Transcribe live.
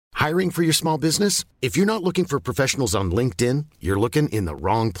Hiring for your small business? If you're not looking for professionals on LinkedIn, you're looking in the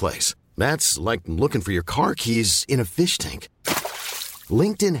wrong place. That's like looking for your car keys in a fish tank.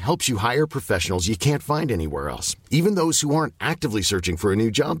 LinkedIn helps you hire professionals you can't find anywhere else, even those who aren't actively searching for a new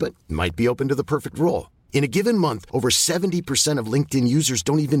job but might be open to the perfect role. In a given month, over 70% of LinkedIn users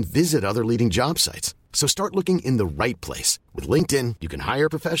don't even visit other leading job sites. So start looking in the right place. With LinkedIn, you can hire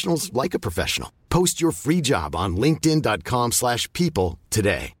professionals like a professional. Post your free job on linkedin.com/people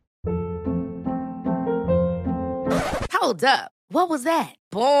today. Hold up. What was that?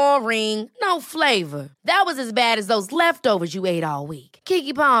 Boring. No flavor. That was as bad as those leftovers you ate all week.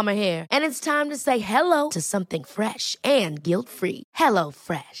 Keke Palmer here, and it's time to say hello to something fresh and guilt-free. Hello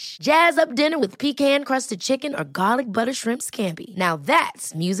Fresh. Jazz up dinner with pecan-crusted chicken or garlic butter shrimp scampi. Now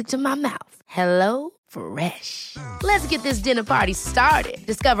that's music to my mouth. Hello Fresh. Let's get this dinner party started.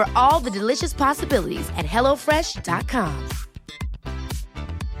 Discover all the delicious possibilities at hellofresh.com.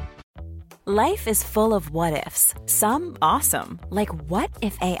 Life is full of what-ifs. Some awesome, like what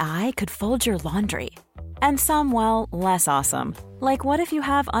if AI could fold your laundry? And some, well, less awesome, like what if you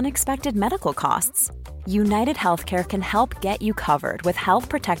have unexpected medical costs? United Healthcare can help get you covered with Health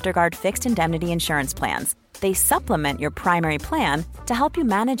Protector Guard fixed indemnity insurance plans. They supplement your primary plan to help you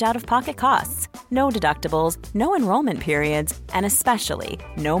manage out-of-pocket costs. No deductibles, no enrollment periods, and especially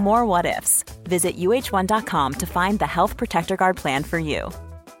no more what-ifs. Visit uh1.com to find the Health Protector Guard plan for you.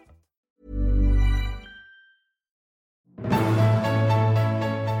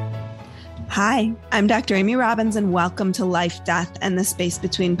 Hi, I'm Dr. Amy Robbins, and welcome to Life, Death, and the Space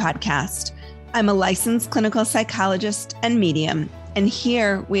Between podcast. I'm a licensed clinical psychologist and medium, and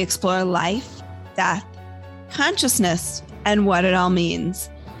here we explore life, death, consciousness, and what it all means.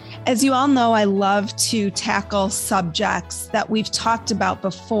 As you all know, I love to tackle subjects that we've talked about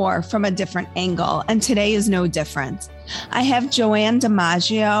before from a different angle, and today is no different. I have Joanne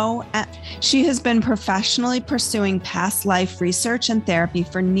DiMaggio. She has been professionally pursuing past life research and therapy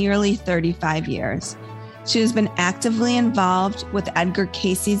for nearly 35 years. She has been actively involved with Edgar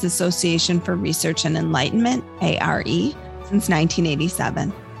Cayce's Association for Research and Enlightenment, ARE, since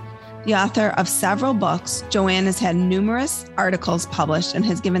 1987. The author of several books, Joanne has had numerous articles published and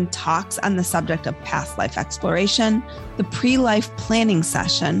has given talks on the subject of past life exploration, the pre-life planning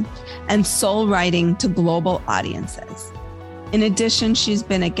session, and soul writing to global audiences. In addition, she's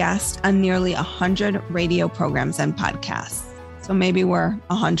been a guest on nearly 100 radio programs and podcasts. So maybe we're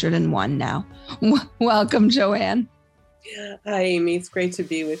 101 now. Welcome, Joanne. Hi, Amy. It's great to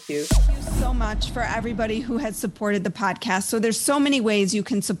be with you. Thank you so much for everybody who has supported the podcast. So there's so many ways you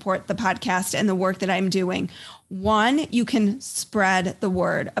can support the podcast and the work that I'm doing. One, you can spread the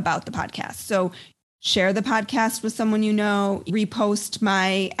word about the podcast. So share the podcast with someone you know, repost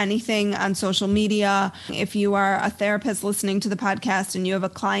my anything on social media. If you are a therapist listening to the podcast and you have a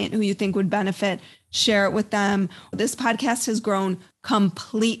client who you think would benefit, share it with them. This podcast has grown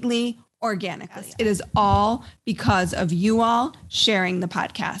completely organically. It is all because of you all sharing the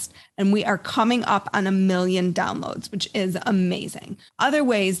podcast. And we are coming up on 1 million downloads, which is amazing. Other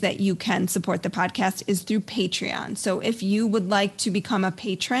ways that you can support the podcast is through Patreon. So if you would like to become a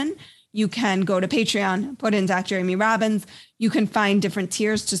patron, you can go to Patreon, put in Dr. Amy Robbins. You can find different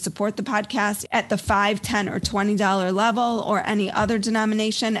tiers to support the podcast at the $5, $10, or $20 level, or any other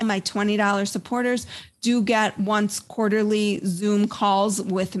denomination. And my $20 supporters do get once quarterly Zoom calls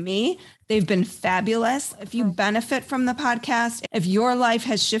with me. They've been fabulous. If you benefit from the podcast, if your life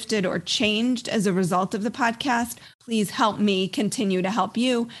has shifted or changed as a result of the podcast, please help me continue to help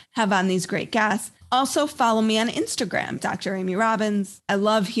you have on these great guests. Also follow me on Instagram, Dr. Amy Robbins. I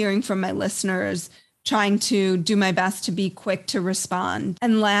love hearing from my listeners, trying to do my best to be quick to respond.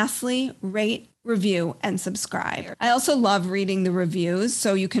 And lastly, rate, review, and subscribe. I also love reading the reviews,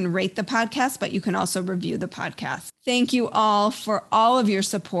 so you can rate the podcast, but you can also review the podcast. Thank you all for all of your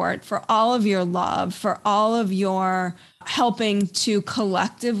support, for all of your love, for all of your helping to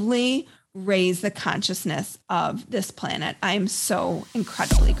collectively raise the consciousness of this planet. I am so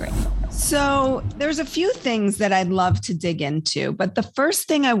incredibly grateful. So there's a few things that I'd love to dig into, but the first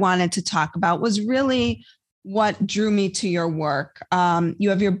thing I wanted to talk about was really what drew me to your work. You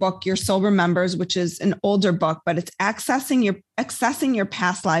have your book, Your Soul Remembers, which is an older book, but it's accessing your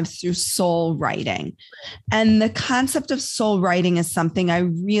past lives through soul writing. And the concept of soul writing is something I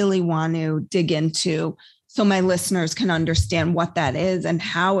really want to dig into so my listeners can understand what that is and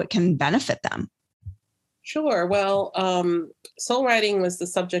how it can benefit them. Sure. Well, soul writing was the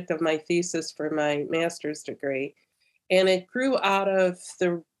subject of my thesis for my master's degree, and it grew out of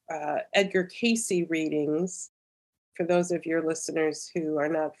the Edgar Cayce readings. For those of your listeners who are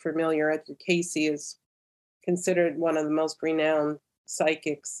not familiar, Edgar Cayce is considered one of the most renowned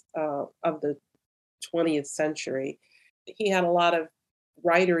psychics of the 20th century. He had a lot of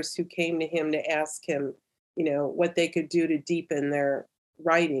writers who came to him to ask him, what they could do to deepen their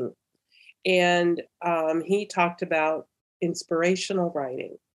writing. And he talked about inspirational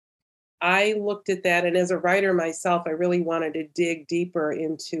writing. I looked at that, and as a writer myself, I really wanted to dig deeper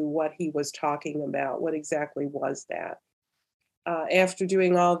into what he was talking about. What exactly was that? After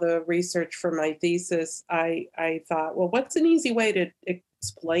doing all the research for my thesis, I thought, well, what's an easy way to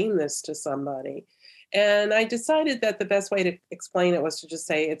explain this to somebody? And I decided that the best way to explain it was to just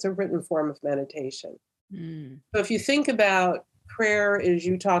say it's a written form of meditation. So if you think about prayer is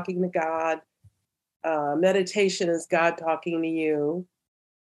you talking to God, meditation is God talking to you,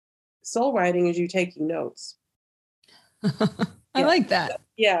 soul writing is you taking notes. I like that.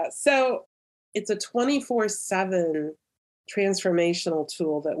 Yeah. So it's a 24/7 transformational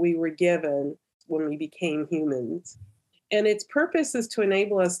tool that we were given when we became humans. And its purpose is to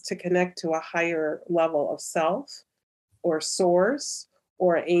enable us to connect to a higher level of self or source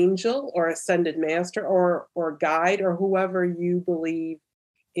or angel or ascended master or guide or whoever you believe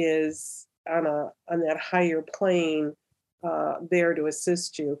is on that higher plane there to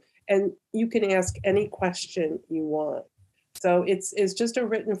assist you. And you can ask any question you want. So it's just a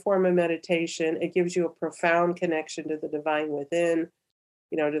written form of meditation. It gives you a profound connection to the divine within,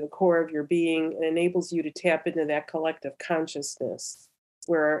 to the core of your being, and enables you to tap into that collective consciousness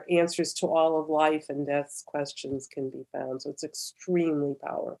where answers to all of life and death's questions can be found. So it's extremely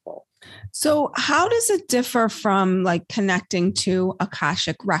powerful. So how does it differ from like connecting to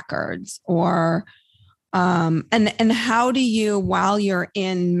Akashic records or and how do you, while you're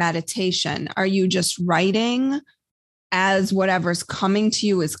in meditation, are you just writing as whatever's coming to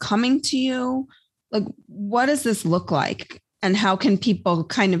you is coming to you? Like, what does this look like? And how can people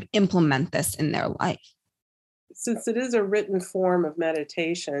kind of implement this in their life? Since it is a written form of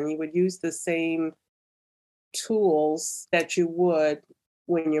meditation, you would use the same tools that you would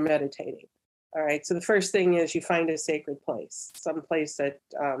when you're meditating. All right. So the first thing is you find a sacred place, some place that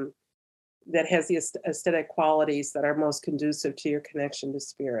has the aesthetic qualities that are most conducive to your connection to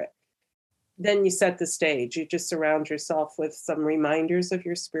spirit. Then you set the stage. You just surround yourself with some reminders of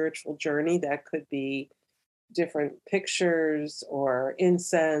your spiritual journey. That could be different pictures or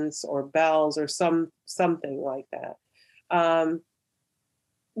incense or bells or something like that.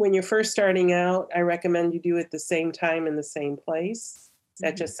 When you're first starting out, I recommend you do it the same time in the same place.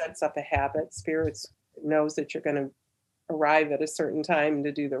 That just sets up a habit. Spirits knows that you're going to arrive at a certain time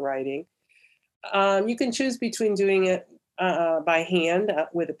to do the writing. You can choose between doing it by hand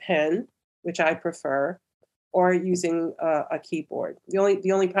with a pen, which I prefer, or using a keyboard. The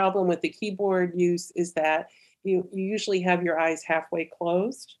only problem with the keyboard use is that you usually have your eyes halfway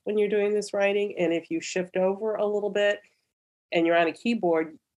closed when you're doing this writing, and if you shift over a little bit and you're on a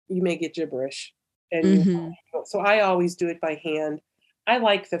keyboard, you may get gibberish. And so I always do it by hand. I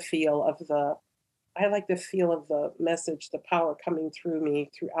like the feel of the message, the power coming through me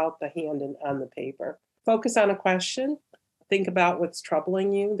throughout the hand and on the paper. Focus on a question. Think about what's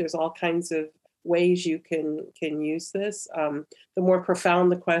troubling you. There's all kinds of ways you can use this. The more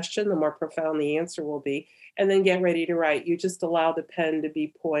profound the question, the more profound the answer will be. And then get ready to write. You just allow the pen to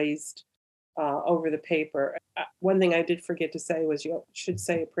be poised over the paper. One thing I did forget to say was you should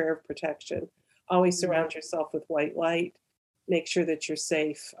say a prayer of protection. Always surround yourself with white light. Make sure that you're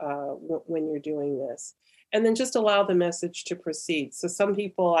safe when you're doing this. And then just allow the message to proceed. So some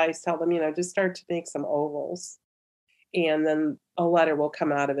people, I tell them, just start to make some ovals. And then a letter will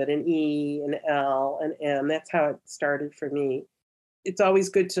come out of it, an E, an L, an M. That's how it started for me. It's always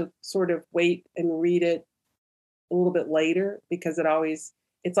good to sort of wait and read it a little bit later because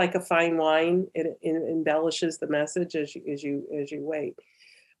it's like a fine wine. It embellishes the message as you wait.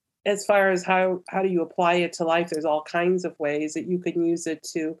 As far as how do you apply it to life, there's all kinds of ways that you can use it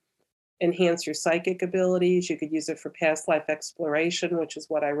to enhance your psychic abilities. You could use it for past life exploration, which is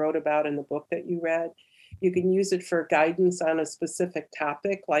what I wrote about in the book that you read. You can use it for guidance on a specific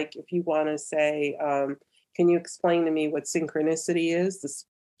topic. Like if you want to say, can you explain to me what synchronicity is? The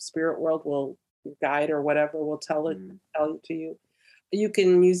spirit world will guide or whatever will tell it to you. You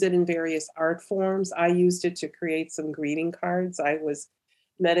can use it in various art forms. I used it to create some greeting cards. I was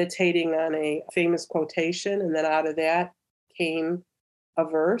meditating on a famous quotation, and then out of that came a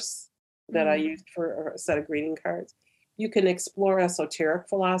verse that I used for a set of greeting cards. You can explore esoteric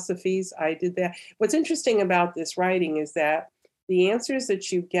philosophies. I did that. What's interesting about this writing is that the answers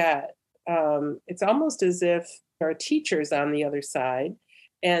that you get, it's almost as if there are teachers on the other side,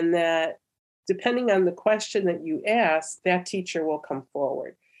 and that depending on the question that you ask, that teacher will come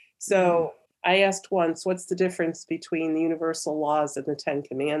forward. So I asked once, what's the difference between the universal laws and the 10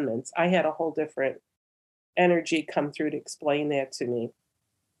 commandments? I had a whole different energy come through to explain that to me,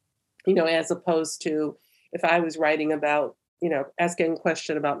 as opposed to if I was writing about, asking a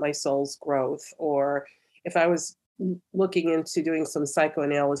question about my soul's growth, or if I was looking into doing some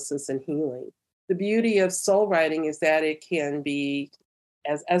psychoanalysis and healing. The beauty of soul writing is that it can be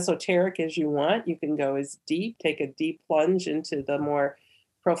as esoteric as you want. You can go as deep, take a deep plunge into the more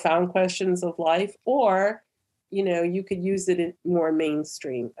profound questions of life, or, you could use it in more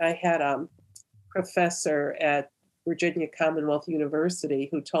mainstream. I had a professor at Virginia Commonwealth University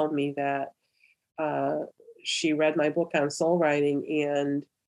who told me that she read my book on soul writing, and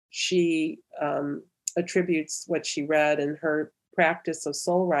she attributes what she read and her practice of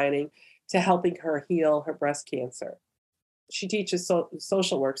soul writing to helping her heal her breast cancer. She teaches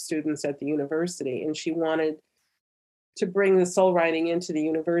social work students at the university, and she wanted to bring the soul writing into the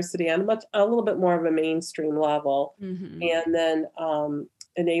university on a little bit more of a mainstream level, and then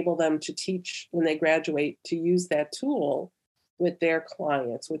enable them to teach when they graduate to use that tool with their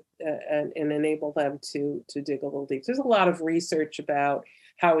clients, and enable them to dig a little deep. There's a lot of research about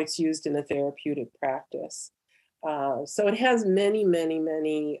how it's used in a therapeutic practice. So it has many, many,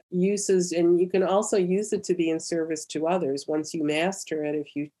 many uses, and you can also use it to be in service to others. Once you master it,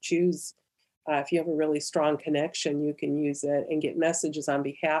 if you choose, if you have a really strong connection, you can use it and get messages on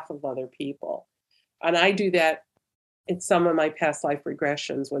behalf of other people. And I do that in some of my past life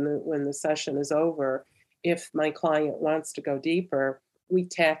regressions. When the session is over, if my client wants to go deeper, we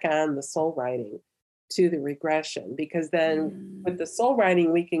tack on the soul writing to the regression, because then with the soul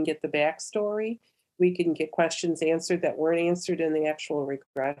writing, we can get the backstory. We can get questions answered that weren't answered in the actual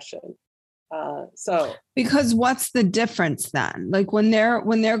regression. Because what's the difference then? Like when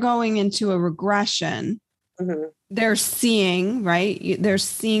they're going into a regression, they're seeing, right? They're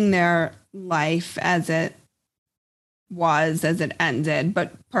seeing their life as it was, as it ended,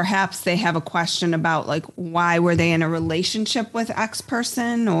 but perhaps they have a question about, like, why were they in a relationship with X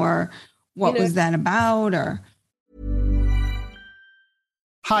person, or what was that about, or...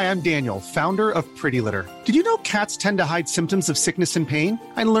 Hi, I'm Daniel, founder of Pretty Litter. Did you know cats tend to hide symptoms of sickness and pain?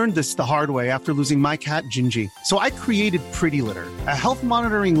 I learned this the hard way after losing my cat, Gingy. So I created Pretty Litter, a health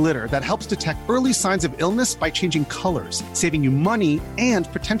monitoring litter that helps detect early signs of illness by changing colors, saving you money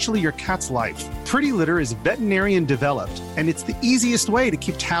and potentially your cat's life. Pretty Litter is veterinarian developed, and it's the easiest way to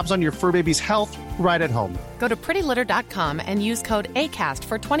keep tabs on your fur baby's health right at home. Go to prettylitter.com and use code ACAST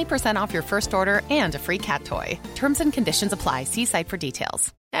for 20% off your first order and a free cat toy. Terms and conditions apply. See site for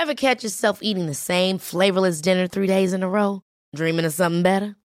details. Ever catch yourself eating the same flavorless dinner 3 days in a row? Dreaming of something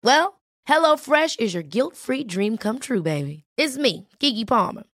better? Well, HelloFresh is your guilt-free dream come true, baby. It's me, Keke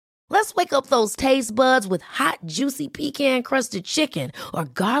Palmer. Let's wake up those taste buds with hot, juicy pecan-crusted chicken or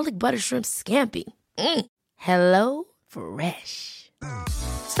garlic butter shrimp scampi. Hello Fresh.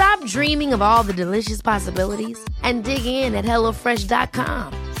 Stop dreaming of all the delicious possibilities and dig in at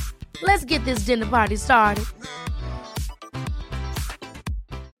HelloFresh.com. Let's get this dinner party started.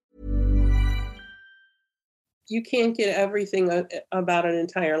 You can't get everything about an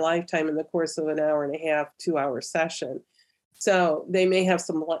entire lifetime in the course of an hour and a half, 2-hour session. So they may have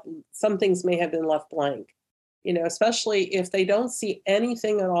some things may have been left blank, especially if they don't see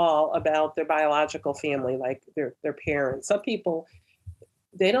anything at all about their biological family, like their parents. Some people,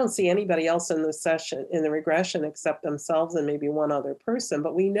 they don't see anybody else in the session, in the regression, except themselves and maybe one other person.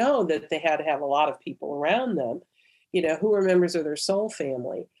 But we know that they had to have a lot of people around them, who are members of their soul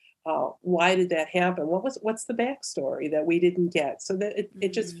family. Why did that happen? What's the backstory that we didn't get? So that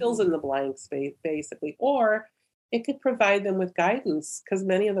it just fills in the blanks, basically. Or it could provide them with guidance, because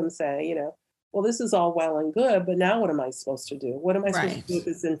many of them say, well, this is all well and good, but now what am I supposed to do? What am I supposed to do with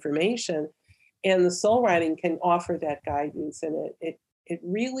this information? And the soul writing can offer that guidance, and it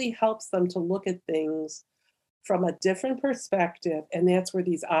really helps them to look at things from a different perspective. And that's where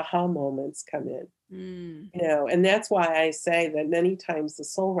these aha moments come in. And that's why I say that many times the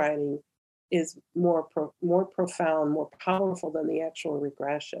soul writing is more profound, more powerful than the actual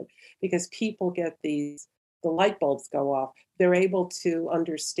regression, because people get the light bulbs go off. They're able to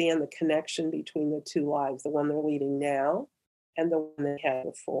understand the connection between the two lives, the one they're leading now and the one they had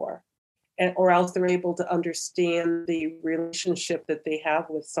before. Or else they're able to understand the relationship that they have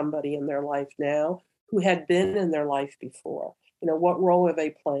with somebody in their life now who had been in their life before. What role are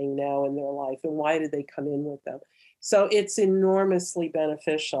they playing now in their life, and why did they come in with them? So it's enormously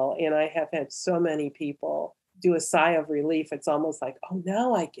beneficial. And I have had so many people do a sigh of relief. It's almost like, oh,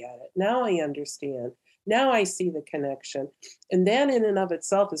 now I get it. Now I understand. Now I see the connection. And that in and of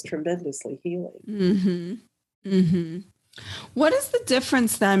itself is tremendously healing. What is the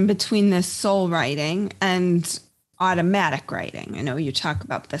difference then between this soul writing and automatic writing? I know you talk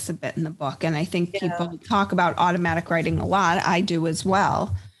about this a bit in the book, and I think people talk about automatic writing a lot. I do as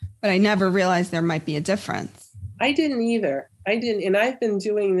well, but I never realized there might be a difference. I didn't either. I didn't. And I've been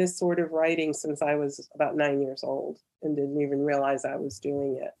doing this sort of writing since I was about 9 years old and didn't even realize I was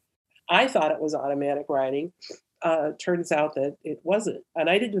doing it. I thought it was automatic writing. Turns out that it wasn't. And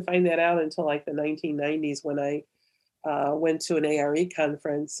I didn't find that out until like the 1990s when I went to an ARE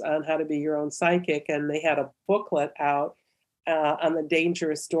conference on how to be your own psychic. And they had a booklet out on the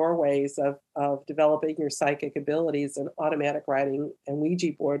dangerous doorways of developing your psychic abilities, and automatic writing and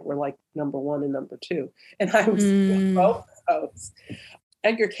Ouija board were like number 1 and number 2. And I was both of those.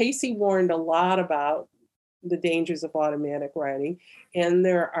 Edgar Cayce warned a lot about the dangers of automatic writing. And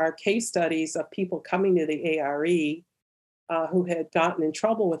there are case studies of people coming to the ARE who had gotten in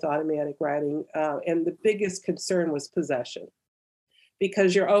trouble with automatic writing. And the biggest concern was possession,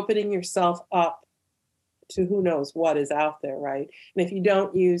 because you're opening yourself up to who knows what is out there, right? And if you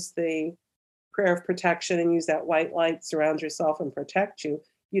don't use the prayer of protection and use that white light, surround yourself and protect you,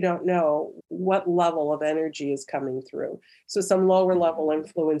 you don't know what level of energy is coming through. So some lower level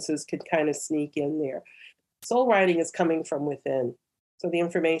influences could kind of sneak in there. Soul writing is coming from within. So the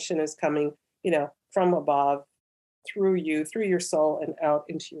information is coming, from above, through you, through your soul, and out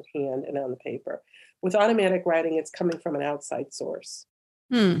into your hand and on the paper. With automatic writing, it's coming from an outside source.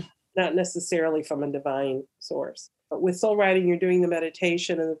 Not necessarily from a divine source. But with soul writing, you're doing the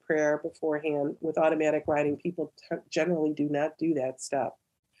meditation and the prayer beforehand. With automatic writing, people generally do not do that stuff.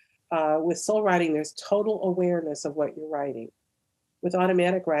 With soul writing, there's total awareness of what you're writing. With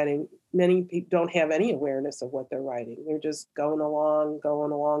automatic writing, many people don't have any awareness of what they're writing. They're just going along,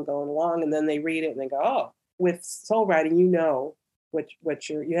 and then they read it and they go, oh. With soul writing, you know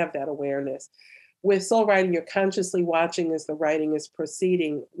you have that awareness. With soul writing, you're consciously watching as the writing is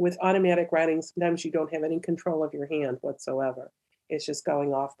proceeding. With automatic writing, sometimes you don't have any control of your hand whatsoever. It's just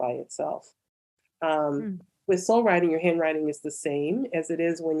going off by itself. With soul writing, your handwriting is the same as it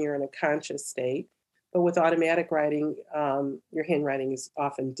is when you're in a conscious state. But with automatic writing, your handwriting is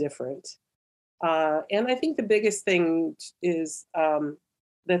often different. And I think the biggest thing is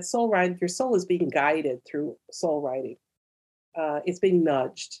that soul writing, your soul is being guided through soul writing. It's being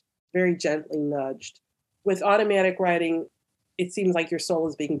nudged. Very gently nudged. With automatic writing, it seems like your soul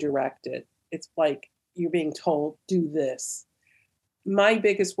is being directed. It's like you're being told, do this. My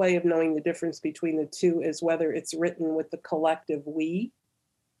biggest way of knowing the difference between the two is whether it's written with the collective we.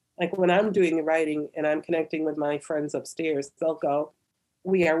 Like when I'm doing the writing and I'm connecting with my friends upstairs, they'll go,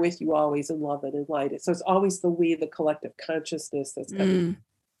 we are with you always in love and in light. So it's always the we, the collective consciousness that's coming.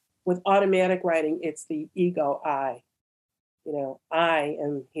 With automatic writing, it's the ego I. I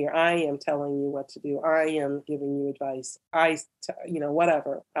am here. I am telling you what to do. I am giving you advice.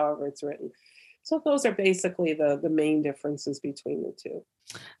 Whatever, however it's written. So those are basically the main differences between the two.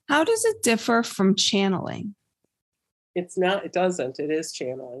 How does it differ from channeling? It's not, it doesn't. It is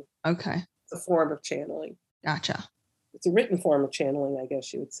channeling. Okay. It's a form of channeling. Gotcha. It's a written form of channeling, I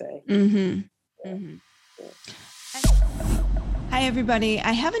guess you would say. Yeah. Hi, everybody.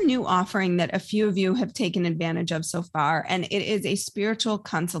 I have a new offering that a few of you have taken advantage of so far, and it is a spiritual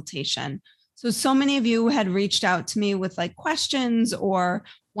consultation. So many of you had reached out to me with questions or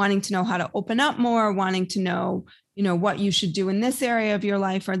wanting to know how to open up more, wanting to know, what you should do in this area of your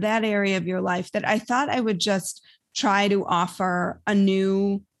life or that area of your life, that I thought I would just try to offer a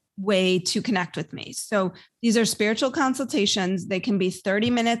new way to connect with me. So these are spiritual consultations. They can be 30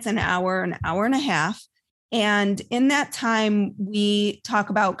 minutes, an hour and a half. And in that time, we talk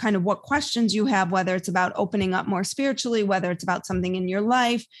about kind of what questions you have, whether it's about opening up more spiritually, whether it's about something in your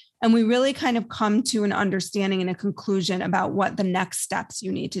life. And we really kind of come to an understanding and a conclusion about what the next steps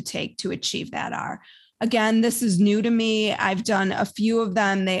you need to take to achieve that are. Again, this is new to me. I've done a few of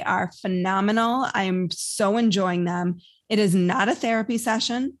them. They are phenomenal. I am so enjoying them. It is not a therapy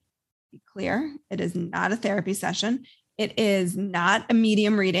session. Be clear, it is not a therapy session. It is not a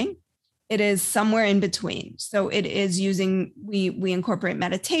medium reading. It is somewhere in between. So it is using, we incorporate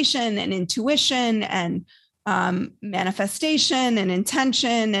meditation and intuition and manifestation and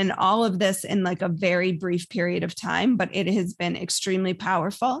intention and all of this in a very brief period of time, but it has been extremely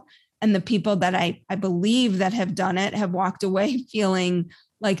powerful. And the people that I believe that have done it have walked away feeling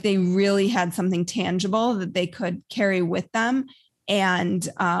like they really had something tangible that they could carry with them and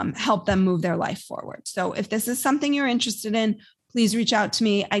help them move their life forward. So if this is something you're interested in, please reach out to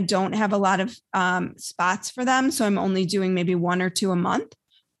me. I don't have a lot of spots for them, so I'm only doing maybe 1 or 2 a month.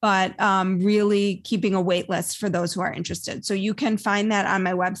 but really keeping a wait list for those who are interested. So you can find that on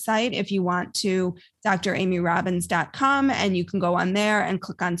my website if you want to, dramyrobbins.com, and you can go on there and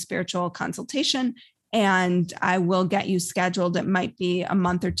click on spiritual consultation, and I will get you scheduled. It might be a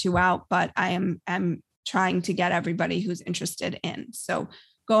month or two out, but I am trying to get everybody who's interested in. So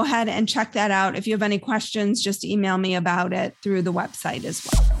go ahead and check that out. If you have any questions, just email me about it through the website as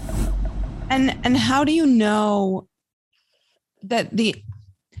well. And how do you know that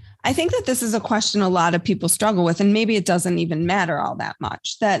I think that this is a question a lot of people struggle with, and maybe it doesn't even matter all that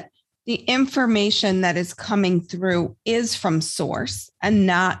much, that the information that is coming through is from source and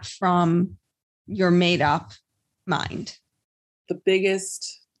not from your made up mind. The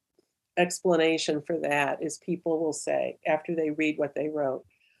biggest explanation for that is people will say, after they read what they wrote,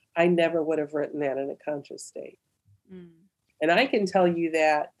 I never would have written that in a conscious state. And I can tell you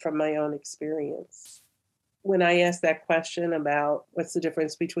that from my own experience. When I asked that question about what's the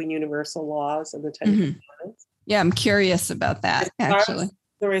difference between universal laws and the 10 Commandments. Yeah, I'm curious about that, actually.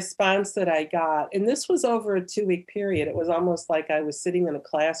 The response that I got, and this was over a 2-week period, it was almost like I was sitting in a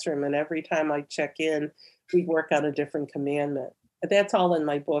classroom, and every time I check in, we'd work on a different commandment. That's all in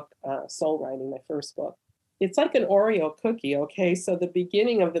my book, Soul Writing, my first book. It's like an Oreo cookie, okay? So the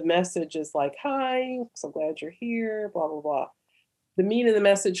beginning of the message is like, hi, so glad you're here, blah, blah, blah. The meat of the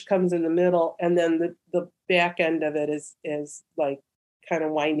message comes in the middle, and then the back end of it is like kind of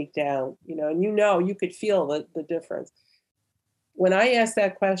winding down, and you could feel the difference. When I asked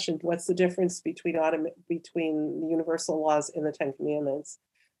that question, what's the difference between the universal laws and the 10 Commandments?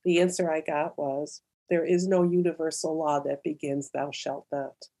 The answer I got was, there is no universal law that begins, thou shalt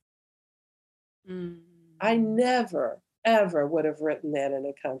not. I never, ever would have written that in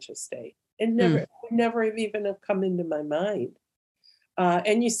a conscious state. It would never have even have come into my mind.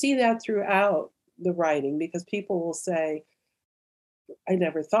 And you see that throughout the writing, because people will say, I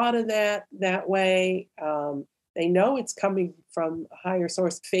never thought of that way. They know it's coming from a higher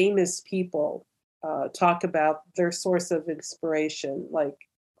source. Famous people talk about their source of inspiration, like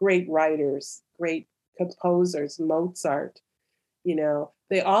great writers, great composers, Mozart,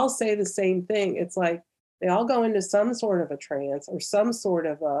 they all say the same thing. It's like they all go into some sort of a trance or some sort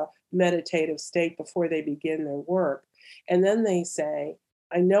of a meditative state before they begin their work. And then they say,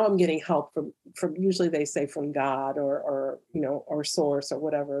 I know I'm getting help from usually they say from God or source or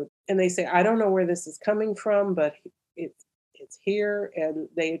whatever. And they say, I don't know where this is coming from, but it's here. And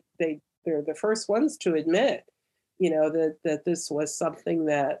they're the first ones to admit, that this was something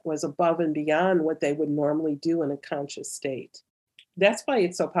that was above and beyond what they would normally do in a conscious state. That's why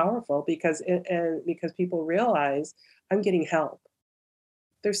it's so powerful, because people realize I'm getting help.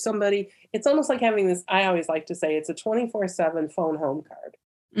 There's somebody, it's almost like having this, I always like to say, it's a 24/7 phone home card.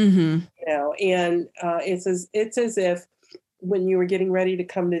 And it's as if when you were getting ready to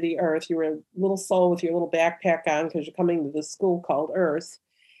come to the earth, you were a little soul with your little backpack on because you're coming to this school called Earth.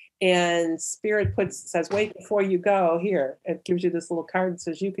 And Spirit says, wait, before you go, here, it gives you this little card that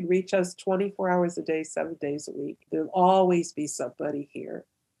says you can reach us 24 hours a day, 7 days a week. There'll always be somebody here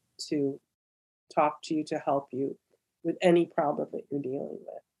to talk to you, to help you with any problem that you're dealing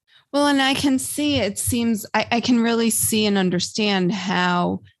with. Well, and I can see, it seems, I can really see and understand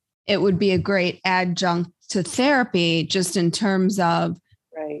how it would be a great adjunct to therapy, just in terms of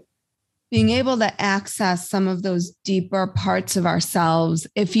being able to access some of those deeper parts of ourselves,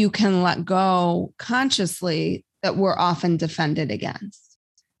 if you can let go consciously, that we're often defended against,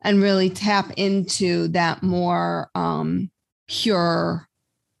 and really tap into that more pure,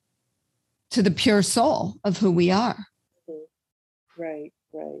 to the pure soul of who we are. Right.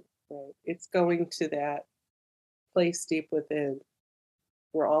 It's going to that place deep within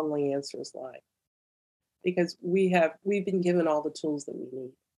where all the answers lie. Because we've been given all the tools that we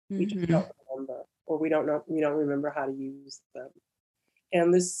need. We just don't remember, or we don't remember how to use them.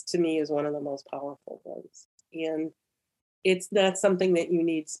 And this, to me, is one of the most powerful ones. And it's not something that you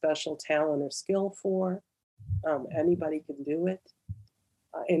need special talent or skill for. Anybody can do it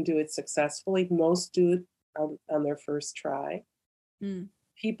and do it successfully. Most do it on their first try.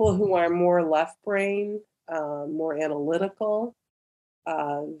 People who are more left brain, more analytical,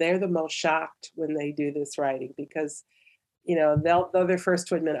 they're the most shocked when they do this writing, because they're the first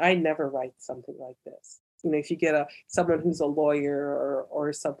to admit, I never write something like this. If you get someone who's a lawyer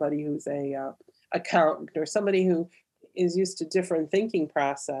or somebody who's a accountant or somebody who is used to different thinking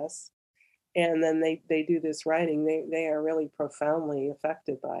process, and then they do this writing, they are really profoundly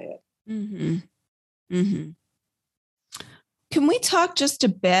affected by it. Can we talk just a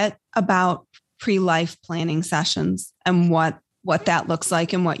bit about pre-life planning sessions and what that looks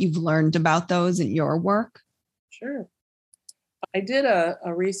like and what you've learned about those in your work? Sure. I did a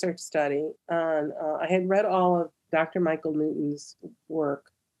research study on, I had read all of Dr. Michael Newton's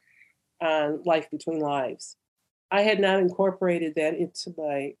work on life between lives. I had not incorporated that into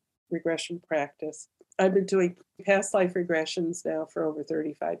my regression practice. I've been doing past life regressions now for over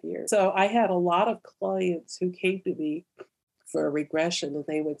 35 years. So I had a lot of clients who came to me for a regression, and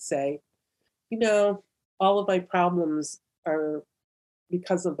they would say, all of my problems are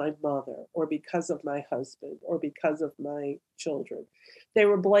because of my mother or because of my husband or because of my children. They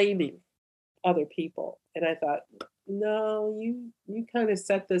were blaming other people. And I thought, no, you kind of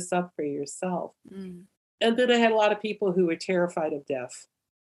set this up for yourself. Mm. And then I had a lot of people who were terrified of death.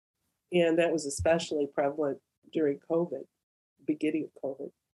 And that was especially prevalent during COVID, beginning of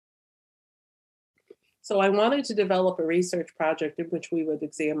COVID. So I wanted to develop a research project in which we would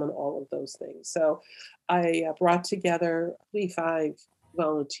examine all of those things. So I brought together 25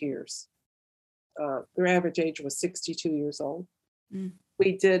 volunteers. Their average age was 62 years old. Mm.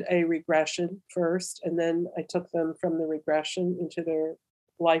 We did a regression first, and then I took them from the regression into their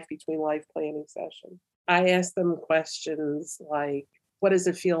life between life planning session. I asked them questions like, what does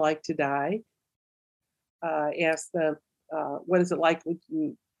it feel like to die? Asked them, what is it like when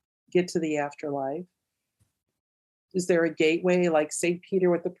you get to the afterlife? Is there a gateway like St. Peter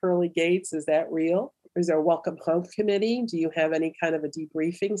with the pearly gates? Is that real? Is there a welcome home committee? Do you have any kind of a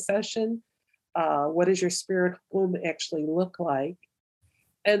debriefing session? What does your spirit home actually look like?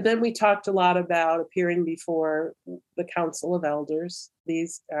 And then we talked a lot about appearing before the Council of Elders.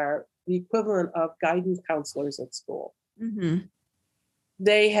 These are the equivalent of guidance counselors at school. Mm-hmm.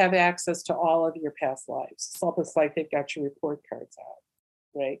 They have access to all of your past lives. It's almost like they've got your report cards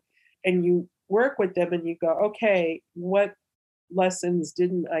out, right? And you work with them and you go, okay, what lessons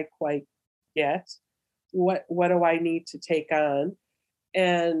didn't I quite get? What do I need to take on?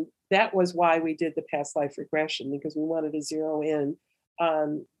 And that was why we did the past life regression, because we wanted to zero in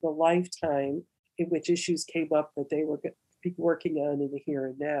on the lifetime in which issues came up that they were working on in the here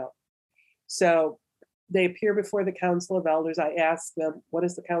and now. So they appear before the Council of Elders. I ask them, what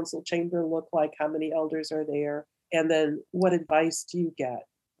does the council chamber look like? How many elders are there? And then what advice do you get?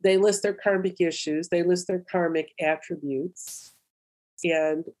 They list their karmic issues. They list their karmic attributes.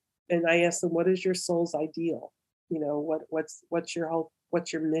 And I ask them, what is your soul's ideal? What's your hope?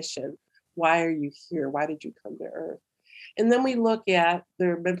 What's your mission? Why are you here? Why did you come to Earth? And then we look at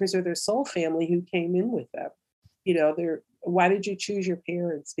the members of their soul family who came in with them. Why did you choose your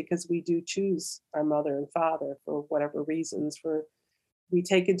parents? Because we do choose our mother and father for whatever reasons. We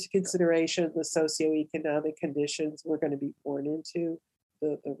take into consideration the socioeconomic conditions we're going to be born into,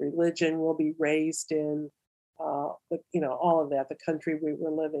 the religion we'll be raised in, all of that, the country we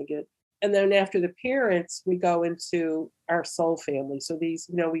were living in. And then after the parents, we go into our soul family. So these,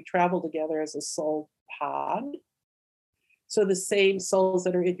 we travel together as a soul pod. So the same souls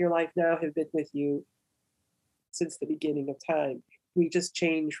that are in your life now have been with you since the beginning of time. We just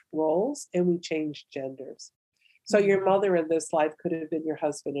change roles and we change genders. So your mother in this life could have been your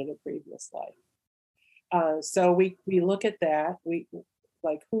husband in a previous life. So we look at that. We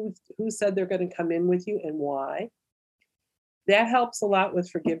like who said they're going to come in with you and why. That helps a lot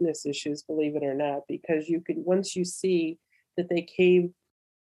with forgiveness issues, believe it or not, because you can, once you see that they came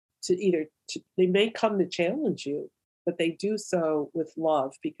to they may come to challenge you, but they do so with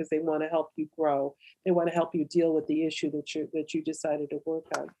love because they want to help you grow. They want to help you deal with the issue that you decided to work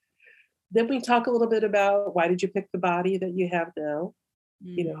on. Then we talk a little bit about, why did you pick the body that you have now?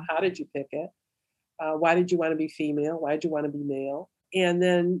 Mm. How did you pick it? Why did you want to be female? Why did you want to be male? And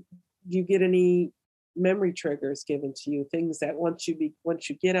then do you get any memory triggers given to you? Things that once you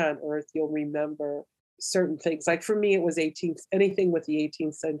get on Earth, you'll remember certain things. Like for me, it was anything with the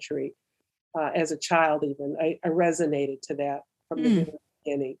 18th century. As a child, even I resonated to that from the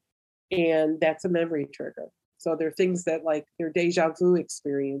beginning, and that's a memory trigger. So there are things that they're deja vu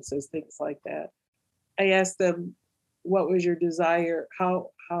experiences, things like that. I asked them, what was your desire?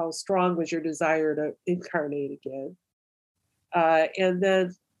 How strong was your desire to incarnate again? And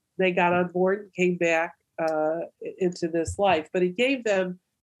then they got on board and came back into this life. But it gave them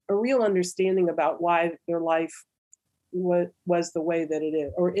a real understanding about why their life was the way that it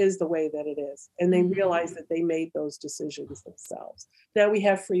is, or is the way that it is. And they realized that they made those decisions themselves. Now we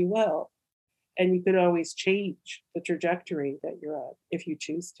have free will, and you can always change the trajectory that you're on if you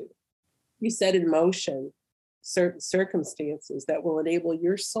choose to. You set in motion certain circumstances that will enable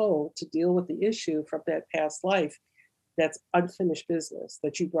your soul to deal with the issue from that past life that's unfinished business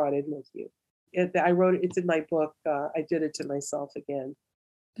that you brought in with you. I wrote it, it's in my book, I Did It to Myself Again.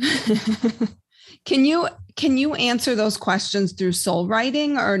 Can you answer those questions through soul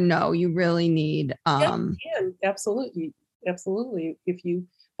writing, or no, you really need Yeah, absolutely. absolutely. If you,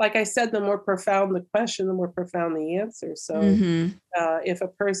 like I said, the more profound the question, the more profound the answer. So if a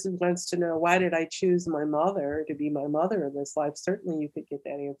person wants to know, why did I choose my mother to be my mother in this life? Certainly you could get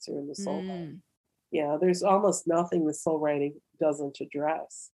that answer in the soul writing. Yeah, there's almost nothing the soul writing doesn't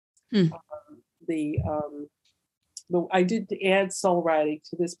address. But I did add soul writing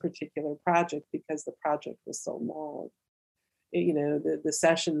to this particular project because the project was so long. You know, the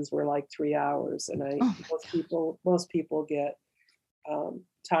sessions were like 3 hours, and most people get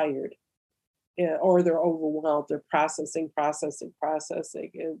tired, or they're overwhelmed. They're processing, and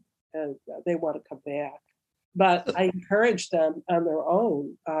they want to come back. But I encourage them on their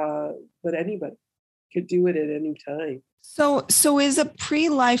own. But anybody could do it at any time. So is a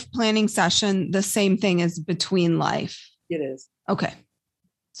pre-life planning session the same thing as between life? It is. Okay.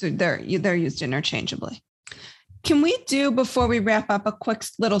 So they're used interchangeably. Can we do, before we wrap up, a quick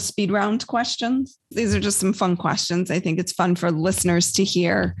little speed round questions? These are just some fun questions. I think it's fun for listeners to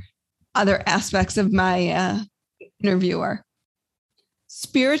hear other aspects of my interviewer.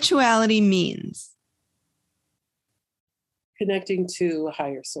 Spirituality means? Connecting to a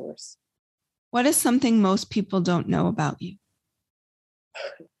higher source. What is something most people don't know about you?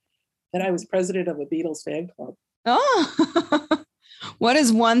 That I was president of a Beatles fan club. Oh, what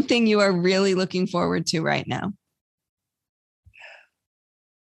is one thing you are really looking forward to right now?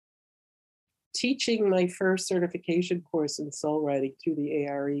 Teaching my first certification course in soul writing through the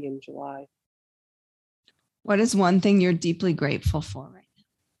ARE in July. What is one thing you're deeply grateful for right now?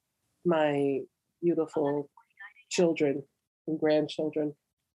 My beautiful children and grandchildren.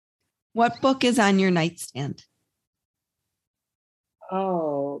 What book is on your nightstand?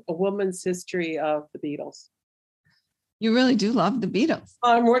 Oh, A Woman's History of the Beatles. You really do love the Beatles.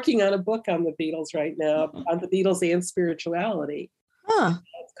 I'm working on a book on the Beatles right now, on the Beatles and spirituality. Huh.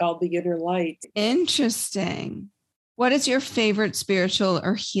 It's called The Inner Light. Interesting. What is your favorite spiritual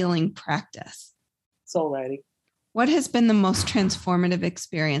or healing practice? Soul writing. What has been the most transformative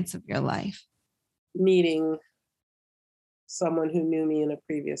experience of your life? Meeting someone who knew me in a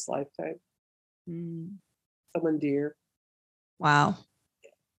previous lifetime. Someone dear. Wow.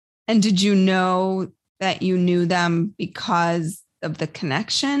 And did you know that you knew them because of the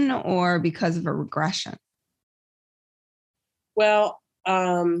connection or because of a regression? Well,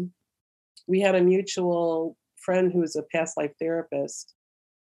 we had a mutual friend who was a past life therapist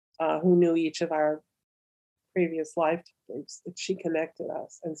who knew each of our previous lifetimes. She connected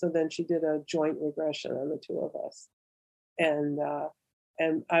us. And so then she did a joint regression on the two of us. And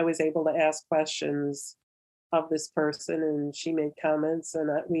I was able to ask questions of this person, and she made comments, and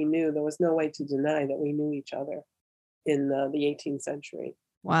we knew there was no way to deny that we knew each other in the 18th century.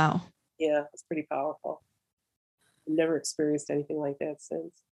 Wow. Yeah, it's pretty powerful. I've never experienced anything like that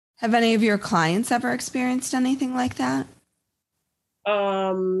since. Have any of your clients ever experienced anything like that?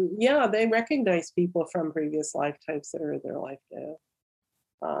 Yeah, they recognize people from previous lifetimes that are in their life now.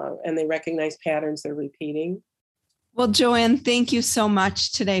 And they recognize patterns they're repeating. Well, Joanne, thank you so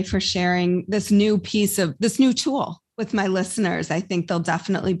much today for sharing this new tool with my listeners. I think they'll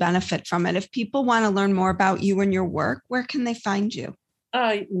definitely benefit from it. If people want to learn more about you and your work, where can they find you?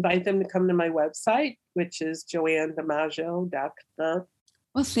 I invite them to come to my website, which is joannedimaggio.com.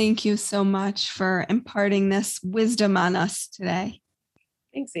 Well, thank you so much for imparting this wisdom on us today.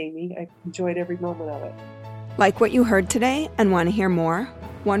 Thanks, Amy. I enjoyed every moment of it. Like what you heard today and want to hear more?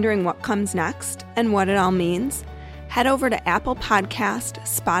 Wondering what comes next and what it all means? Head over to Apple Podcast,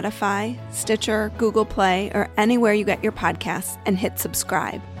 Spotify, Stitcher, Google Play, or anywhere you get your podcasts and hit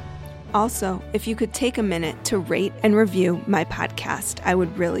subscribe. Also, if you could take a minute to rate and review my podcast, I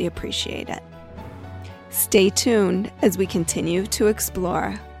would really appreciate it. Stay tuned as we continue to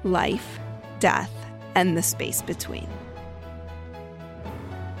explore life, death, and the space between.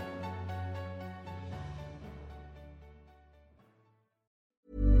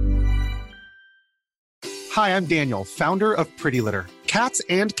 Hi, I'm Daniel, founder of Pretty Litter. Cats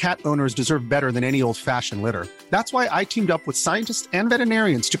and cat owners deserve better than any old-fashioned litter. That's why I teamed up with scientists and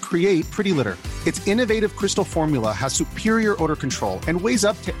veterinarians to create Pretty Litter. Its innovative crystal formula has superior odor control and weighs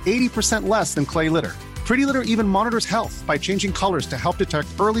up to 80% less than clay litter. Pretty Litter even monitors health by changing colors to help detect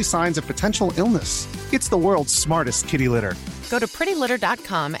early signs of potential illness. It's the world's smartest kitty litter. Go to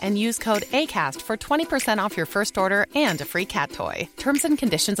prettylitter.com and use code ACAST for 20% off your first order and a free cat toy. Terms and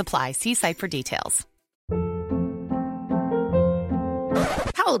conditions apply. See site for details.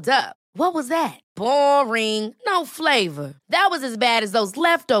 Hold up. What was that? Boring. No flavor. That was as bad as those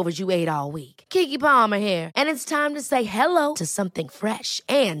leftovers you ate all week. Keke Palmer here. And it's time to say hello to something fresh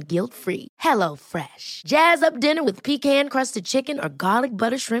and guilt-free. Hello Fresh. Jazz up dinner with pecan-crusted chicken or garlic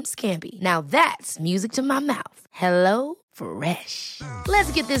butter shrimp scampi. Now that's music to my mouth. Hello Fresh.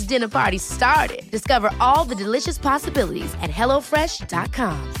 Let's get this dinner party started. Discover all the delicious possibilities at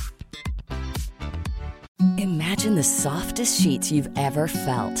hellofresh.com. Imagine the softest sheets you've ever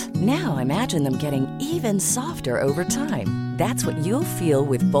felt. Now imagine them getting even softer over time. That's what you'll feel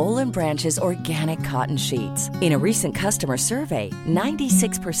with Boll & Branch's organic cotton sheets. In a recent customer survey,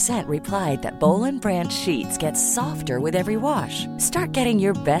 96% replied that Boll & Branch sheets get softer with every wash. Start getting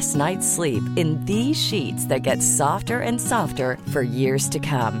your best night's sleep in these sheets that get softer and softer for years to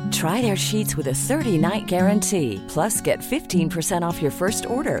come. Try their sheets with a 30-night guarantee. Plus, get 15% off your first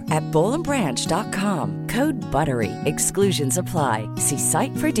order at bollandbranch.com. Code BUTTERY. Exclusions apply. See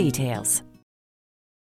site for details.